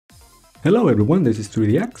Hello everyone, this is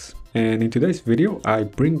 3DX, and in today's video I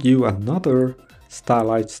bring you another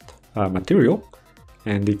stylized material.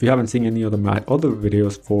 And if you haven't seen any of my other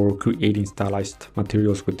videos for creating stylized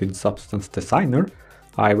materials within Substance Designer,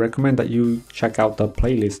 I recommend that you check out the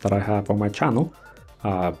playlist that I have on my channel.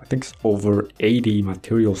 I think it's over 80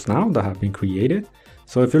 materials now that have been created.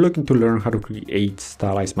 So if you're looking to learn how to create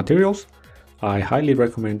stylized materials, I highly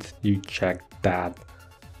recommend you check that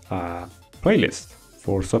playlist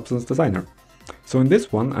for Substance Designer. So in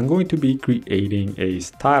this one, I'm going to be creating a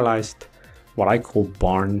stylized, what I call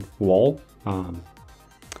barn wall.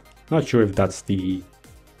 Not sure if that's the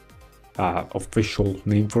official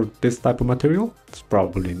name for this type of material. It's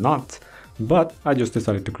probably not, but I just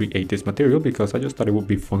decided to create this material because I just thought it would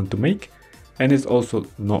be fun to make. And it's also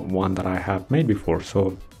not one that I have made before.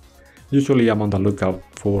 So usually I'm on the lookout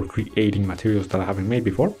for creating materials that I haven't made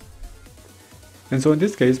before. And so in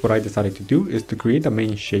this case, what I decided to do is to create the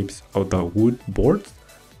main shapes of the wood boards.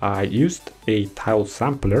 I used a tile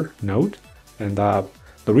sampler node, and the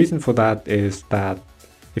reason for that is that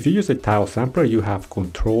if you use a tile sampler, you have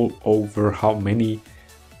control over how many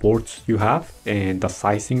boards you have and the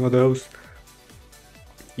sizing of those.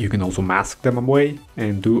 You can also mask them away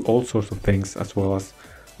and do all sorts of things, as well as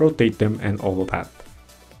rotate them and all of that.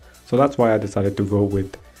 So that's why I decided to go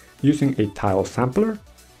with using a tile sampler,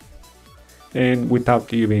 and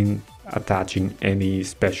without even attaching any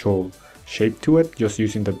special shape to it, just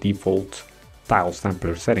using the default tile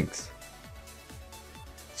sampler settings.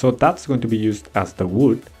 So that's going to be used as the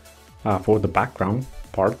wood for the background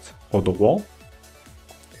part of the wall.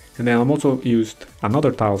 And then I'm also used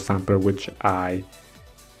another tile sampler which I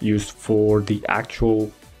used for the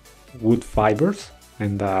actual wood fibers,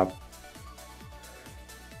 and I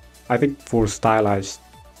think for stylized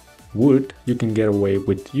wood you can get away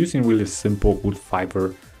with using really simple wood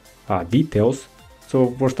fiber details.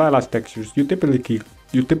 So for stylized textures, you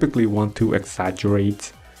typically want to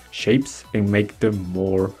exaggerate shapes and make them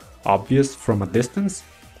more obvious from a distance,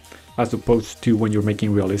 as opposed to when you're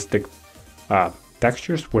making realistic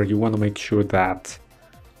textures, where you want to make sure that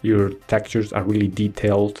your textures are really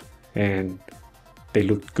detailed and they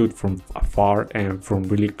look good from afar and from a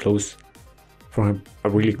really close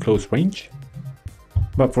range.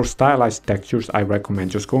 But for stylized textures, I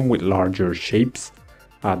recommend just going with larger shapes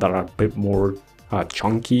that are a bit more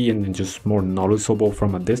chunky and just more noticeable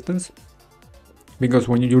from a distance. Because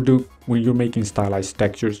when you're making stylized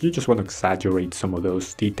textures, you just want to exaggerate some of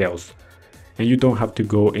those details, and you don't have to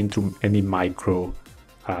go into any micro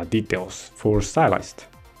details for stylized.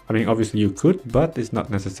 I mean, obviously you could, but it's not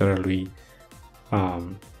necessarily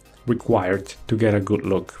required to get a good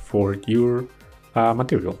look for your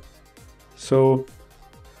material. So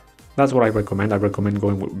that's what I recommend. I recommend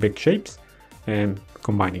going with big shapes and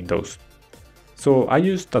combining those. So I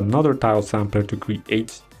used another tile sampler to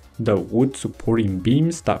create the wood supporting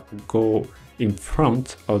beams that go in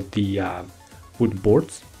front of the wood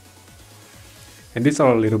boards. And these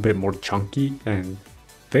are a little bit more chunky and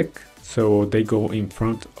thick, so they go in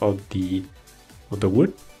front of the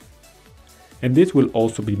wood. And this will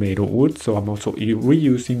also be made of wood, so I'm also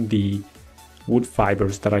reusing the wood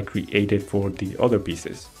fibers that I created for the other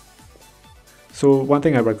pieces. So one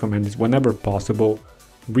thing I recommend is, whenever possible,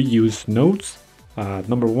 reuse nodes.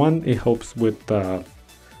 Number one, it helps with the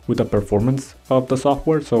performance of the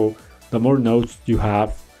software. So the more nodes you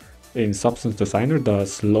have in Substance Designer, the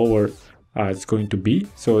slower it's going to be.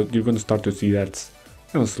 So you're going to start to see that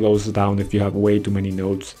slows down if you have way too many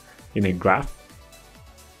nodes in a graph.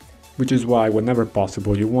 Which is why, whenever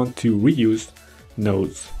possible, you want to reuse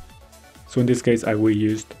nodes. So in this case, I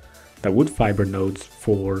reused the wood fiber nodes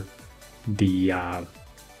for the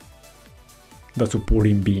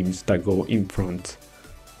supporting beams that go in front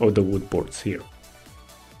of the wood boards here.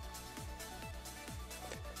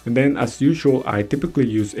 And then, as usual, I typically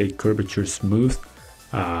use a curvature smooth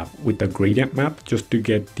with the gradient map, just to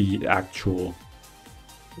get the actual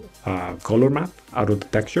color map out of the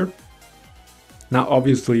texture. Now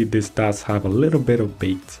obviously this does have a little bit of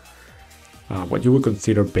baked, what you would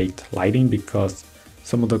consider baked lighting, because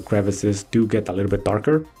some of the crevices do get a little bit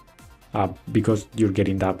darker because you're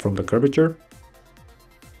getting that from the curvature.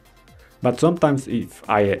 But sometimes if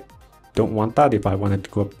I don't want that, if I wanted to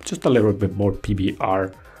go up just a little bit more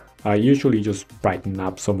PBR, I usually just brighten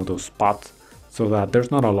up some of those spots so that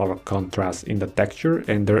there's not a lot of contrast in the texture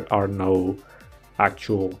and there are no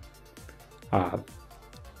actual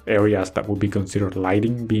areas that would be considered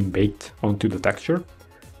lighting being baked onto the texture.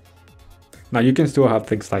 Now you can still have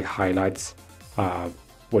things like highlights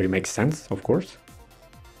where it makes sense, of course.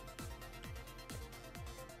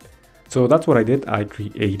 So that's what I did. I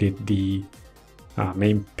created the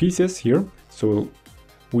main pieces here. So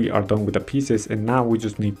we are done with the pieces, and now we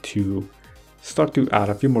just need to start to add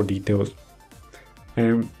a few more details,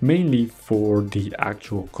 and mainly for the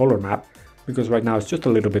actual color map, because right now it's just a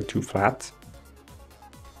little bit too flat.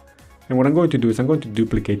 And what I'm going to do is I'm going to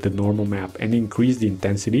duplicate the normal map and increase the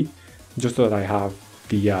intensity, just so that I have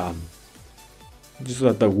the just so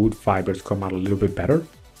that the wood fibers come out a little bit better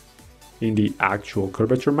in the actual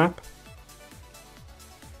curvature map.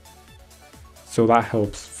 So that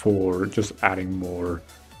helps for just adding more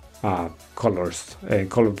colors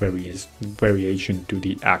and color variation to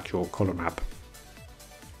the actual color map,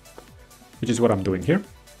 which is what I'm doing here.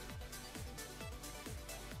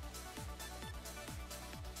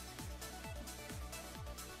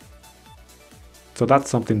 So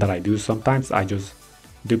that's something that I do sometimes. I just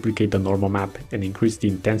duplicate the normal map and increase the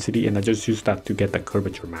intensity, and I just use that to get the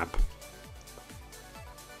curvature map.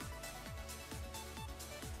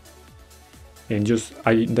 And just,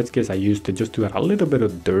 in that case, I used it just to add a little bit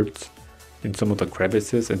of dirt in some of the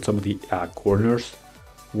crevices and some of the corners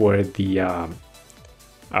where the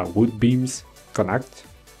wood beams connect.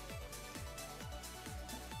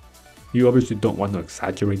 You obviously don't want to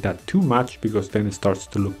exaggerate that too much, because then it starts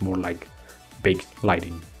to look more like baked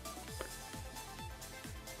lighting.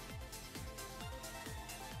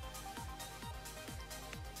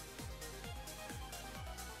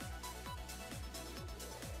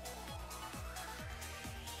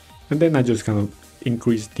 And then I just kind of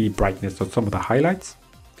increase the brightness of some of the highlights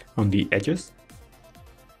on the edges.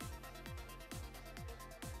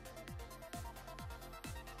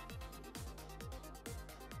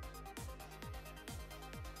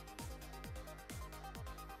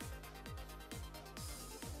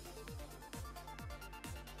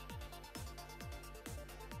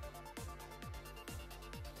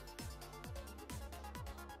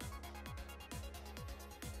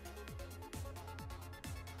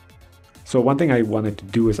 So one thing I wanted to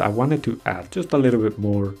do is I wanted to add just a little bit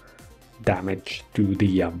more damage to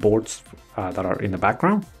the boards that are in the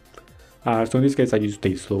background. So in this case I used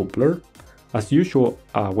a slope blur. As usual,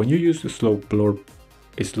 when you use a slope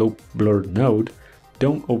blur node,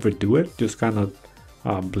 don't overdo it, just kind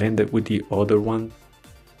of blend it with the other one.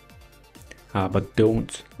 But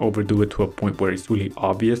don't overdo it to a point where it's really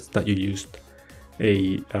obvious that you used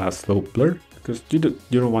a slope blur, because you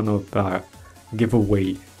don't want to give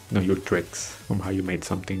away your tricks from how you made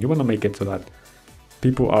something. You want to make it so that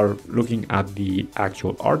people are looking at the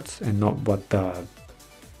actual arts and not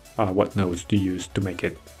what nodes to use to make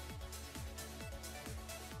it.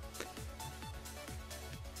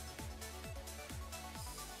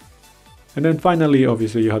 And then finally,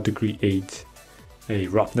 obviously, you have to create a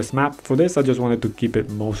roughness map. For this, I just wanted to keep it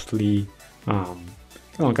mostly kind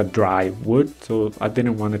of like a dry wood, so I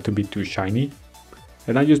didn't want it to be too shiny.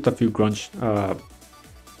 And I used a few grunge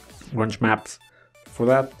maps for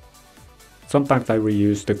that. Sometimes I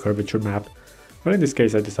reuse the curvature map, but in this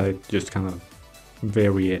case I decided to just kind of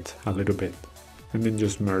vary it a little bit and then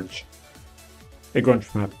just merge a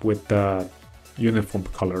grunge map with the uniform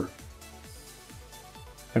color.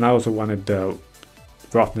 And I also wanted the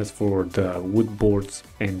roughness for the wood boards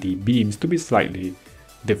and the beams to be slightly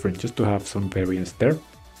different, just to have some variance there.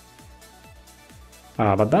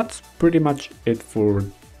 But that's pretty much it for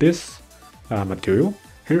this material.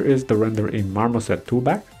 Here is the render in Marmoset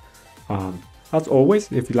toolbag. As always,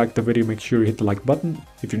 if you liked the video, make sure you hit the like button.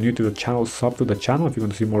 If you're new to the channel, sub to the channel if you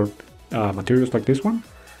want to see more materials like this one.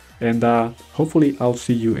 And hopefully I'll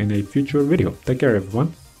see you in a future video. Take care,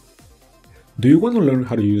 everyone. Do you want to learn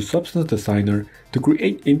how to use Substance Designer to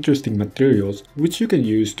create interesting materials which you can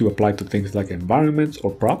use to apply to things like environments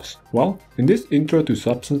or props? Well, in this Intro to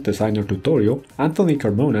Substance Designer tutorial, Anthony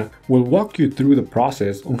Carmona will walk you through the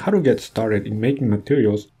process on how to get started in making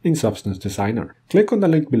materials in Substance Designer. Click on the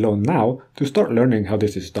link below now to start learning how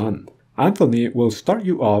this is done. Anthony will start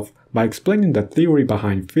you off by explaining the theory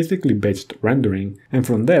behind physically based rendering, and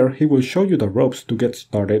from there he will show you the ropes to get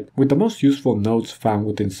started with the most useful nodes found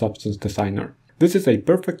within Substance Designer. This is a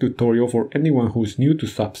perfect tutorial for anyone who is new to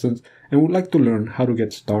Substance and would like to learn how to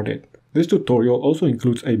get started. This tutorial also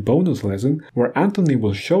includes a bonus lesson where Anthony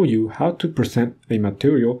will show you how to present a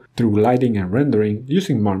material through lighting and rendering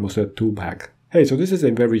using Marmoset toolbag. Hey, so this is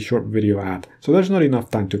a very short video ad, so there's not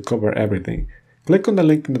enough time to cover everything. Click on the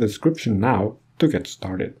link in the description now to get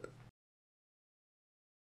started.